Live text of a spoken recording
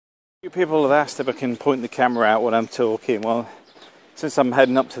You people have asked if I can point the camera out when I'm talking. Well, since I'm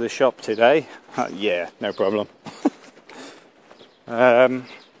heading up to the shop today, yeah, no problem. Going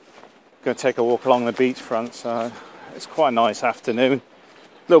to take a walk along the beachfront, so it's quite a nice afternoon. A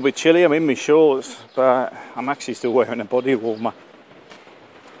little bit chilly, I'm in my shorts, but I'm actually still wearing a body warmer.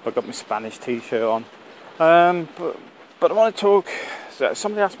 I've got my Spanish t-shirt on. But I want to talk,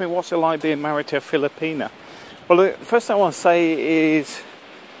 somebody asked me what's it like being married to a Filipina. Well, the first thing I want to say is,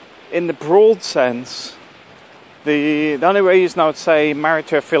 in the broad sense, the only reason I would say married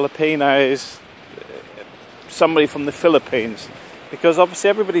to a Filipina is somebody from the Philippines, because obviously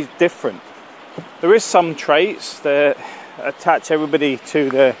everybody's different. There is some traits that attach everybody to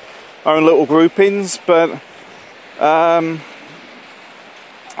their own little groupings, but I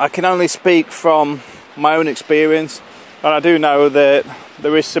can only speak from my own experience, and I do know that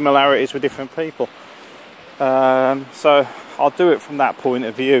there is similarities with different people. So I'll do it from that point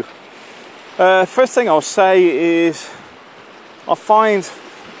of view. First thing I'll say is I find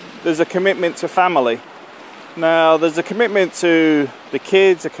there's a commitment to family. Now, there's a commitment to the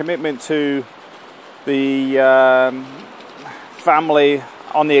kids, a commitment to the family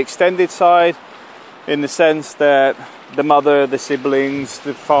on the extended side, in the sense that the mother, the siblings,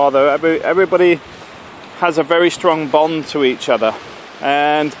 the father, everybody has a very strong bond to each other.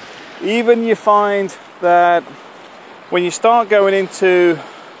 And even you find that when you start going into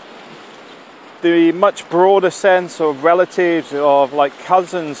the much broader sense of relatives, of like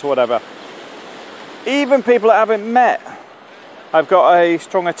cousins, whatever, even people that haven't met have got a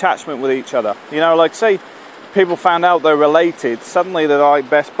strong attachment with each other. You know, like say people found out they're related, suddenly they're like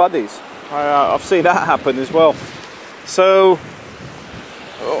best buddies. I've seen that happen as well. So,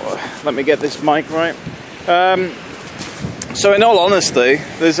 let me get this mic right. So in all honesty,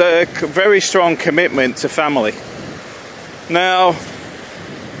 there's a very strong commitment to family. Now,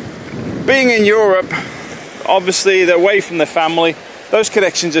 being in Europe, obviously they're away from the family. Those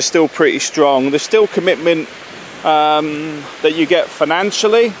connections are still pretty strong. There's still commitment that you get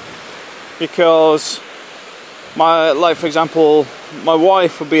financially, because for example, my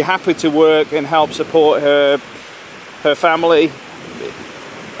wife would be happy to work and help support her family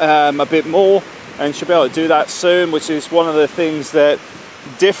a bit more, and she'll be able to do that soon, which is one of the things that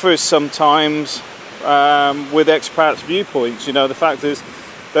differs sometimes with expats' viewpoints. You know, the fact is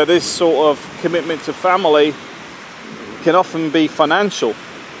that this sort of commitment to family can often be financial,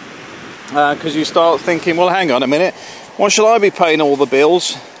 because you start thinking, well, hang on a minute, why should I be paying all the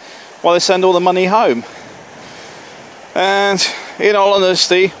bills while they send all the money home? And in all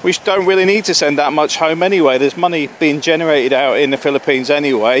honesty, we don't really need to send that much home anyway. There's money being generated out in the Philippines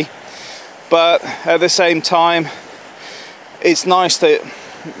anyway. But at the same time, it's nice that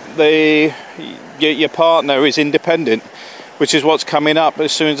your partner is independent, which is what's coming up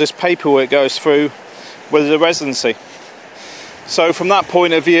as soon as this paperwork goes through with the residency. So from that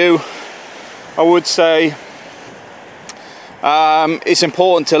point of view, I would say it's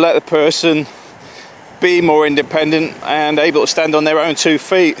important to let the person be more independent and able to stand on their own 2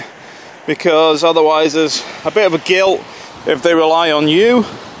 feet, because otherwise there's a bit of a guilt if they rely on you,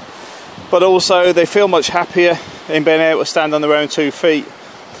 but also they feel much happier in being able to stand on their own 2 feet.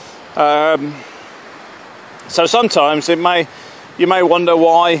 So sometimes you may wonder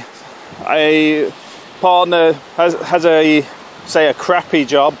why a partner has a crappy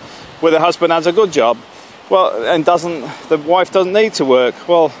job where the husband has a good job. Well, and the wife doesn't need to work.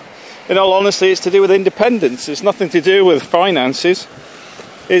 Well, in all honesty, it's to do with independence. It's nothing to do with finances.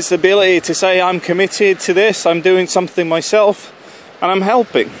 It's the ability to say, I'm committed to this, I'm doing something myself, and I'm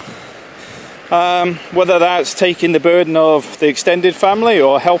helping. Whether that's taking the burden of the extended family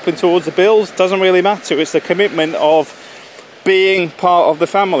or helping towards the bills, doesn't really matter. It's the commitment of being part of the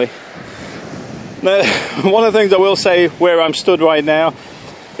family. Now, one of the things I will say where I'm stood right now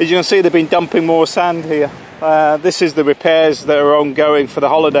is you can see they've been dumping more sand here. This is the repairs that are ongoing for the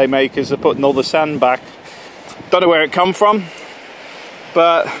holiday makers. They're putting all the sand back. Don't know where it come from,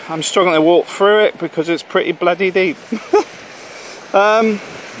 but I'm struggling to walk through it because it's pretty bloody deep.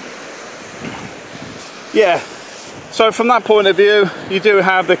 Yeah, so from that point of view, you do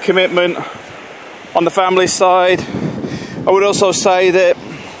have the commitment on the family side. I would also say that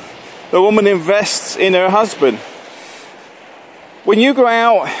the woman invests in her husband. When you go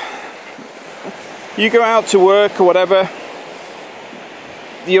out to work or whatever,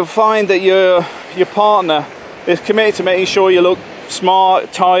 you'll find that your partner is committed to making sure you look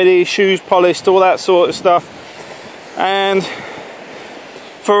smart, tidy, shoes polished, all that sort of stuff. And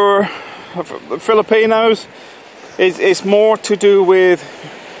for Filipinos, it's more to do with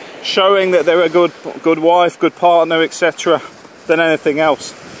showing that they're a good wife, good partner, etc., than anything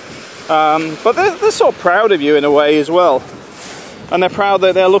else. But they're sort of proud of you in a way as well, and they're proud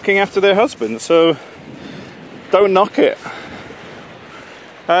that they're looking after their husband, so don't knock it.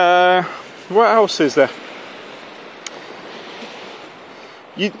 What else is there?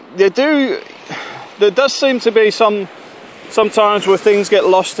 There does seem to be sometimes where things get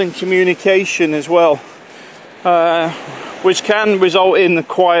lost in communication as well, which can result in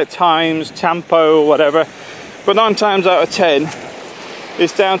quiet times, tempo or whatever, but 9 times out of 10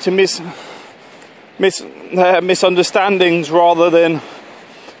 it's down to misunderstandings rather than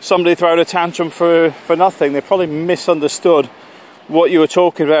somebody throwing a tantrum for nothing. They probably misunderstood what you were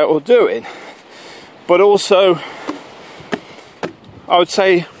talking about or doing. But also, I would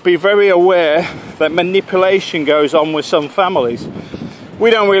say be very aware that manipulation goes on with some families. We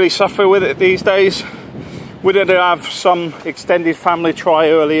don't really suffer with it these days. We did have some extended family try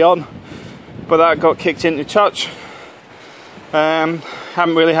early on, but that got kicked into touch.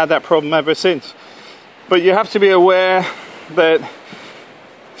 Haven't really had that problem ever since. But you have to be aware that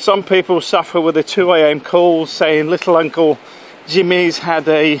some people suffer with the 2 a.m. calls saying little Uncle Jimmy's had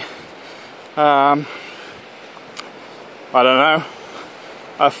a I don't know,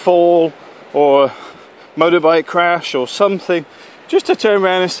 a fall or motorbike crash or something, just to turn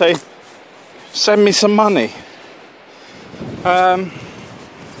around and say, send me some money. And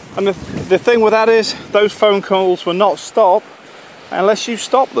the thing with that is, those phone calls will not stop unless you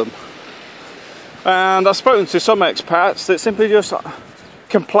stop them. And I've spoken to some expats that simply just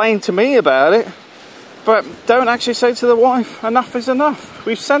complain to me about it, but don't actually say to the wife, enough is enough.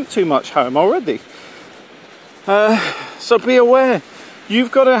 We've sent too much home already. So be aware.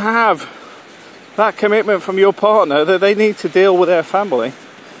 You've got to have that commitment from your partner that they need to deal with their family.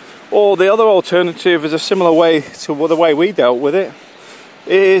 Or the other alternative is a similar way to the way we dealt with it,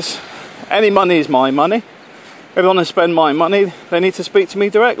 is any money is my money. If they want to spend my money, they need to speak to me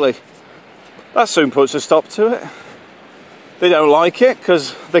directly. That soon puts a stop to it. They don't like it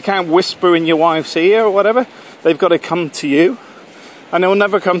because they can't whisper in your wife's ear or whatever. They've got to come to you. And they'll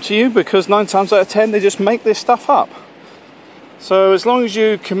never come to you because 9 times out of 10 they just make this stuff up. So as long as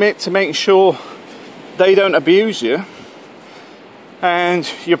you commit to making sure they don't abuse you, and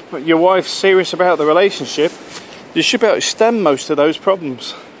your wife's serious about the relationship, you should be able to stem most of those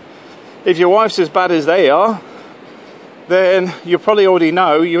problems. If your wife's as bad as they are, then you probably already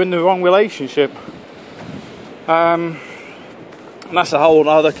know you're in the wrong relationship. And that's a whole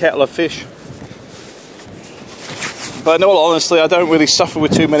other kettle of fish. But in all honesty, I don't really suffer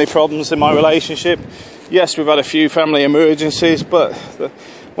with too many problems in my relationship. Yes, we've had a few family emergencies, but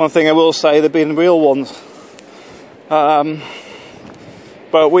one thing I will say, they've been real ones. But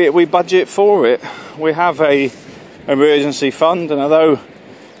we budget for it. We have a emergency fund, and although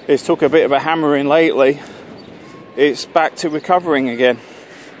it's took a bit of a hammering lately, it's back to recovering again.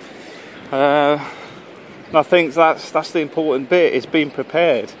 And I think that's the important bit, is being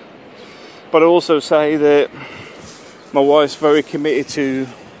prepared. But I also say that my wife's very committed to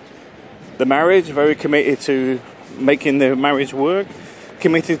the marriage, very committed to making the marriage work,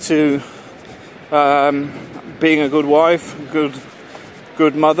 committed to being a good wife,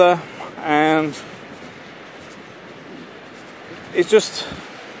 good mother, and it's just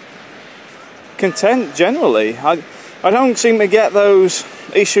content generally. I don't seem to get those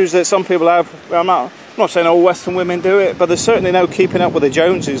issues that some people have. I'm not saying all Western women do it, but there's certainly no keeping up with the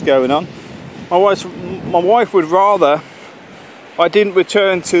Joneses going on. My wife would rather I didn't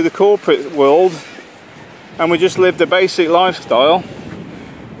return to the corporate world and we just lived a basic lifestyle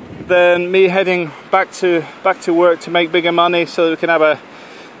than me heading back to work to make bigger money so that we can have a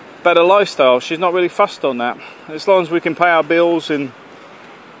better lifestyle. She's not really fussed on that. As long as we can pay our bills and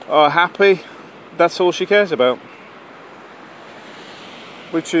are happy, that's all she cares about.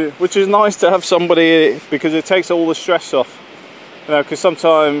 Which is nice to have somebody, because it takes all the stress off. You know, because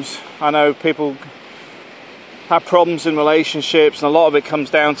sometimes I know people have problems in relationships and a lot of it comes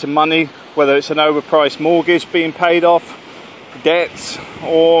down to money, whether it's an overpriced mortgage being paid off, debts,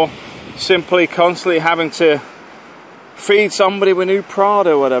 or simply constantly having to feed somebody with new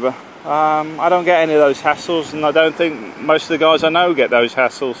Prada or whatever. I don't get any of those hassles, and I don't think most of the guys I know get those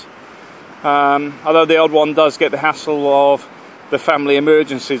hassles. Although the odd one does get the hassle of the family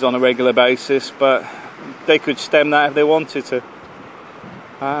emergencies on a regular basis, but they could stem that if they wanted to.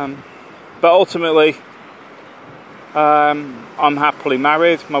 But ultimately, I'm happily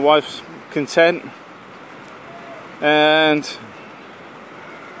married, my wife's content, and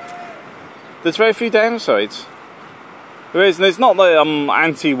there's very few downsides. There is, and it's not that I'm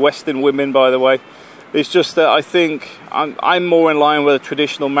anti-Western women, by the way. It's just that I think I'm more in line with a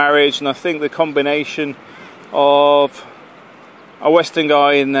traditional marriage, and I think the combination of a Western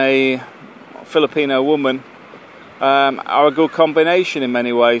guy and a Filipino woman are a good combination in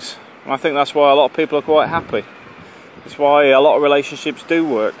many ways. And I think that's why a lot of people are quite happy. It's why a lot of relationships do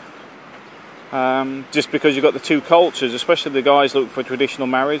work. Just because you've got the two cultures, especially the guys look for traditional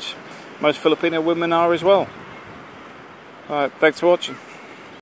marriage, most Filipino women are as well. Alright, thanks for watching.